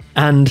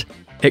 and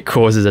it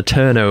causes a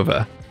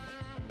turnover.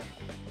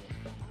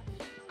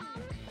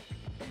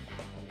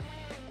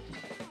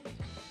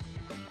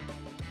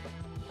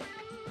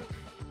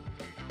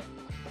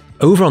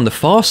 Over on the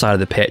far side of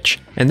the pitch,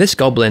 and this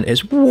goblin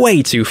is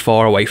way too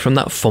far away from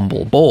that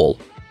fumble ball.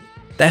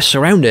 They're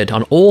surrounded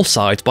on all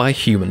sides by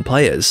human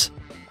players.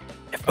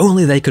 If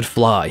only they could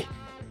fly.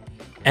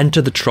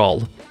 Enter the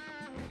troll.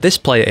 This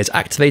player is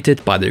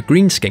activated by the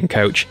greenskin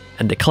coach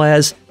and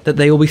declares that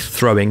they will be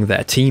throwing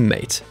their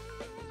teammate.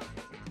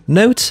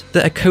 Note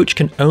that a coach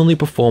can only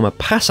perform a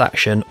pass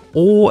action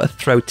or a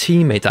throw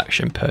teammate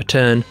action per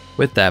turn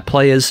with their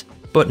players,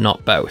 but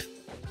not both.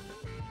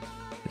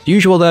 As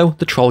usual though,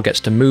 the troll gets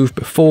to move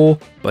before,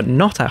 but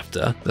not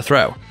after, the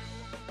throw.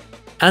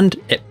 And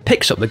it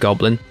picks up the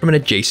goblin from an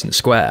adjacent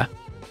square.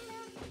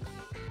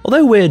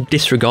 Although we're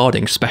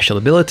disregarding special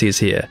abilities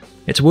here,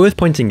 it's worth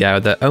pointing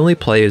out that only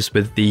players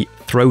with the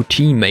throw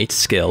teammate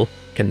skill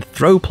can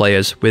throw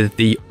players with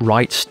the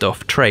right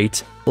stuff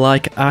trait,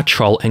 like our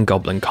troll and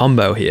goblin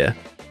combo here.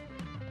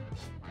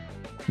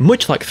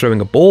 Much like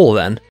throwing a ball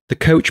then, the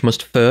coach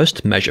must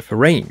first measure for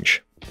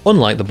range.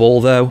 Unlike the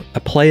ball though, a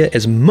player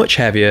is much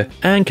heavier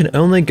and can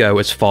only go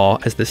as far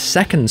as the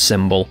second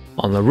symbol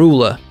on the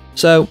ruler,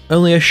 so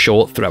only a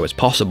short throw is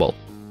possible.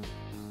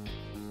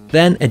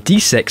 Then a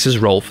d6 is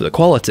rolled for the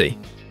quality.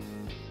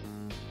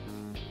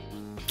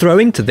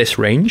 Throwing to this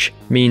range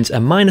means a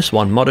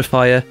 -1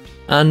 modifier,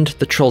 and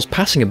the troll's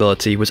passing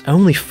ability was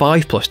only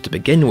 5+ to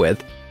begin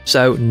with,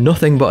 so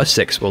nothing but a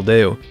 6 will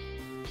do.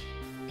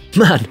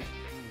 Man,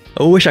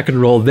 I wish I could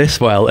roll this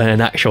well in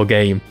an actual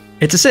game.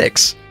 It's a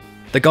 6!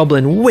 The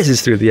goblin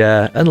whizzes through the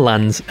air and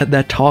lands at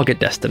their target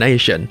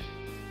destination.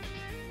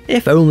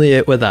 If only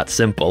it were that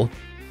simple.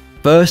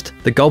 First,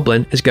 the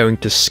goblin is going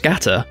to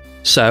scatter,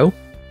 so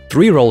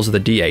 3 rolls of the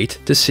d8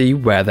 to see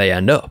where they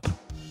end up.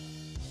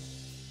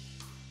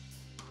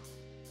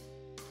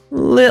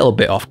 Little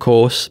bit off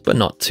course, but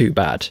not too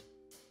bad.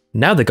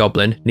 Now the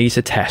goblin needs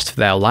to test for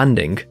their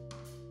landing.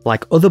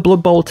 Like other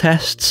Blood Bowl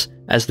tests,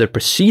 as the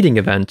preceding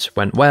event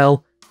went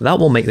well, that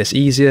will make this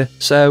easier,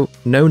 so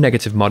no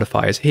negative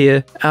modifiers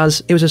here,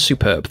 as it was a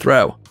superb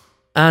throw.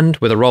 And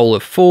with a roll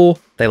of 4,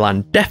 they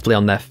land deftly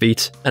on their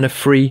feet and are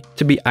free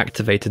to be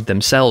activated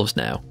themselves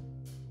now.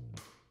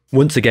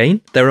 Once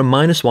again, there are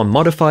 -1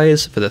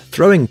 modifiers for the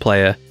throwing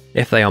player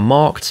if they are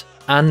marked,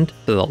 and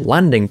for the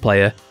landing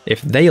player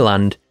if they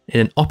land in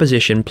an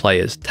opposition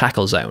player's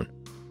tackle zone.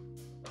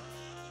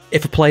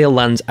 If a player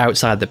lands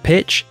outside the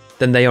pitch,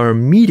 then they are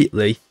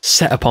immediately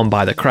set upon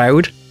by the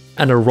crowd,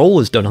 and a roll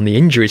is done on the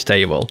injuries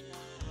table.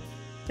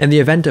 In the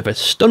event of a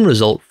stun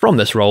result from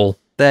this roll,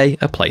 they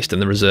are placed in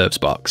the reserves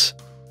box.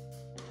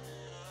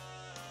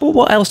 But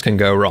what else can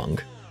go wrong?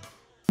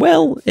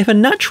 Well, if a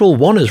natural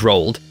 1 is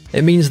rolled,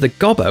 it means the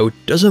gobbo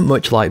doesn't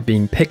much like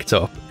being picked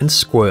up and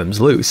squirms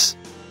loose.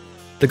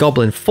 The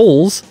goblin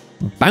falls,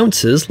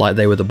 bounces like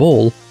they were the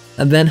ball,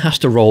 and then has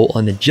to roll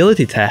an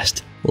agility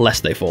test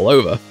lest they fall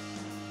over.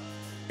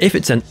 If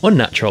it's an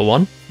unnatural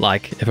one,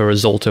 like if a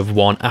result of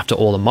 1 after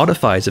all the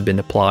modifiers have been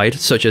applied,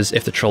 such as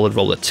if the troll had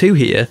rolled a 2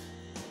 here,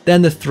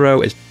 then the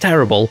throw is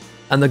terrible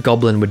and the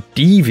goblin would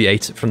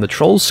deviate from the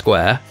troll's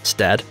square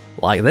instead,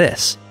 like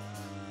this.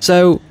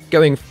 So,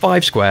 going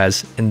 5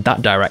 squares in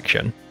that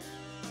direction.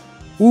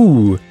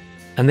 Ooh,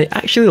 and they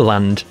actually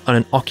land on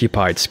an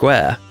occupied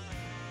square.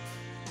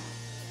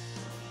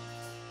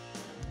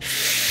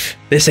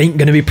 This ain't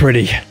gonna be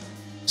pretty.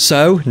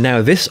 So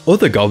now this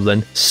other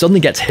goblin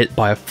suddenly gets hit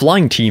by a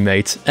flying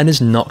teammate and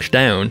is knocked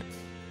down.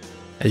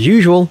 As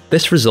usual,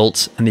 this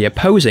results in the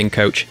opposing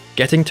coach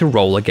getting to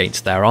roll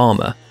against their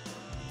armour.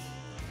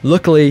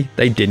 Luckily,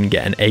 they didn't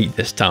get an 8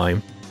 this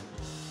time.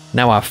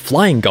 Now our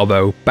flying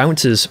gobbo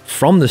bounces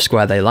from the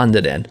square they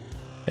landed in.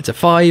 It's a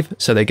 5,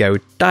 so they go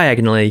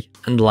diagonally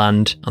and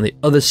land on the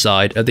other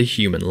side of the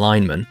human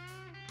lineman.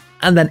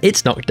 And then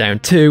it's knocked down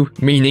too,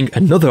 meaning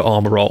another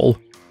armour roll,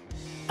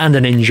 and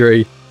an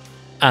injury,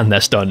 and they're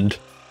stunned.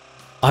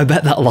 I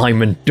bet that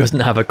lineman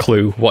doesn't have a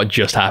clue what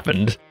just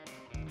happened.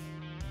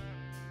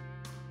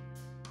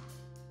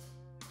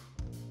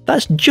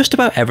 That's just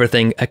about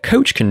everything a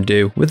coach can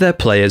do with their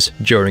players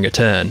during a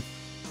turn.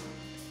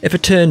 If a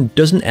turn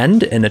doesn't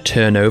end in a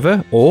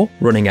turnover or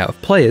running out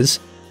of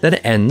players, then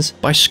it ends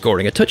by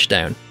scoring a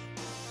touchdown.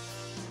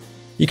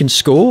 You can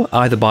score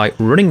either by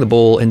running the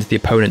ball into the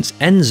opponent's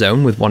end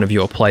zone with one of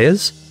your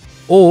players,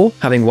 or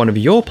having one of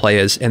your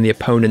players in the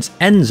opponent's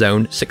end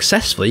zone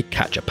successfully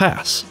catch a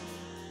pass.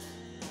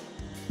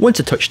 Once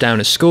a touchdown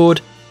is scored,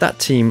 that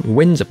team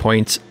wins a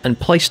point and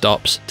play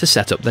stops to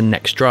set up the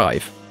next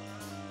drive.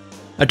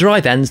 A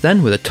drive ends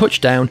then with a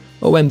touchdown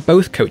or when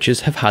both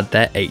coaches have had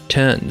their 8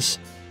 turns.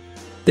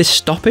 This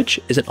stoppage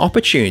is an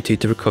opportunity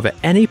to recover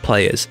any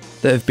players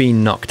that have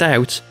been knocked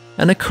out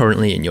and are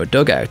currently in your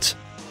dugout.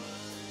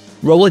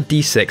 Roll a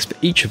d6 for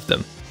each of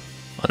them.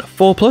 On a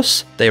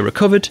 4+, they are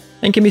recovered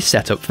and can be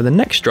set up for the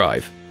next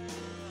drive.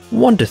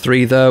 1 to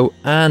 3 though,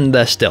 and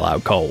they're still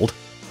out cold.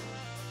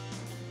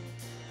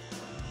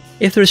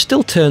 If there are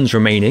still turns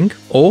remaining,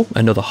 or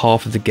another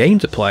half of the game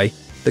to play,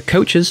 the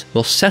coaches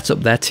will set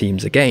up their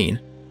teams again.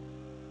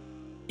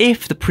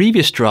 If the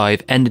previous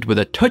drive ended with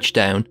a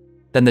touchdown,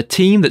 then the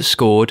team that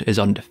scored is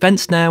on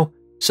defense now,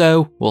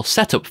 so we'll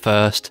set up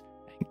first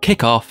and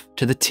kick off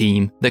to the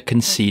team that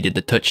conceded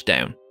the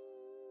touchdown.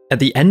 At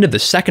the end of the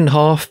second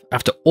half,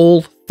 after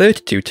all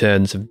 32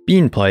 turns have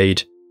been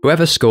played,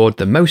 whoever scored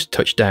the most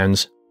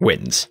touchdowns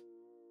wins.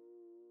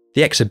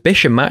 The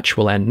exhibition match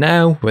will end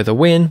now with a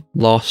win,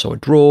 loss or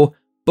draw,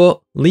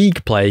 but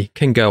league play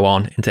can go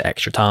on into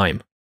extra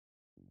time.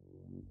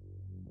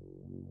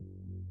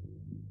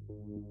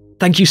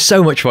 Thank you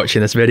so much for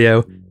watching this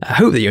video. I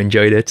hope that you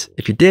enjoyed it.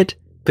 If you did,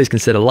 please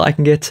consider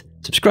liking it,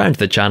 subscribing to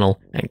the channel,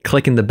 and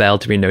clicking the bell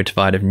to be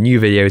notified of new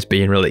videos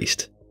being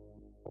released.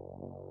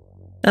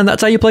 And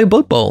that's how you play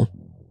Blood Bowl.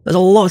 There's a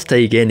lot to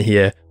take in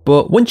here,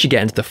 but once you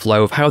get into the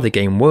flow of how the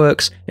game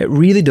works, it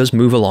really does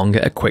move along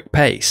at a quick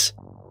pace.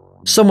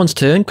 Someone's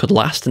turn could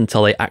last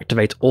until they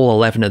activate all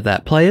 11 of their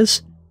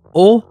players,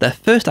 or their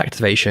first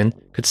activation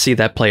could see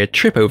their player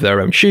trip over their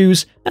own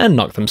shoes and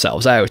knock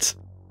themselves out.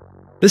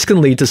 This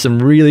can lead to some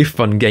really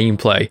fun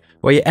gameplay,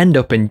 where you end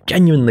up in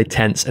genuinely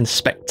tense and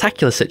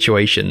spectacular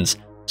situations,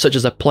 such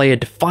as a player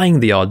defying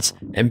the odds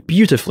and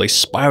beautifully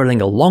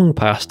spiralling a long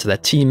pass to their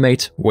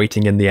teammate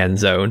waiting in the end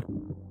zone.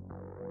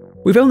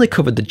 We've only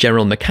covered the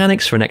general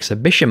mechanics for an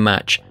exhibition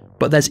match,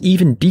 but there's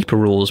even deeper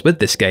rules with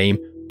this game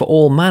for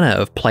all manner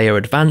of player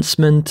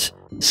advancement,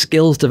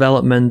 skills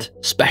development,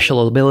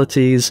 special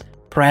abilities,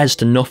 prayers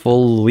to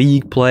Nuffle,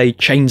 league play,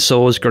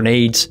 chainsaws,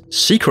 grenades,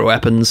 secret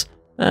weapons,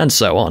 and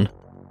so on.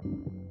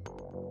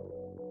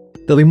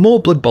 There'll be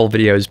more Blood Bowl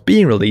videos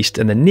being released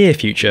in the near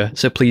future,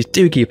 so please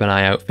do keep an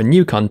eye out for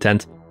new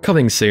content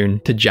coming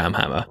soon to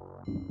JamHammer.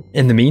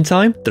 In the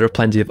meantime, there are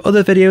plenty of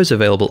other videos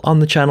available on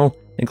the channel,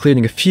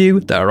 including a few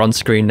that are on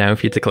screen now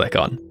for you to click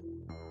on.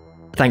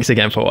 Thanks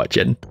again for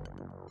watching.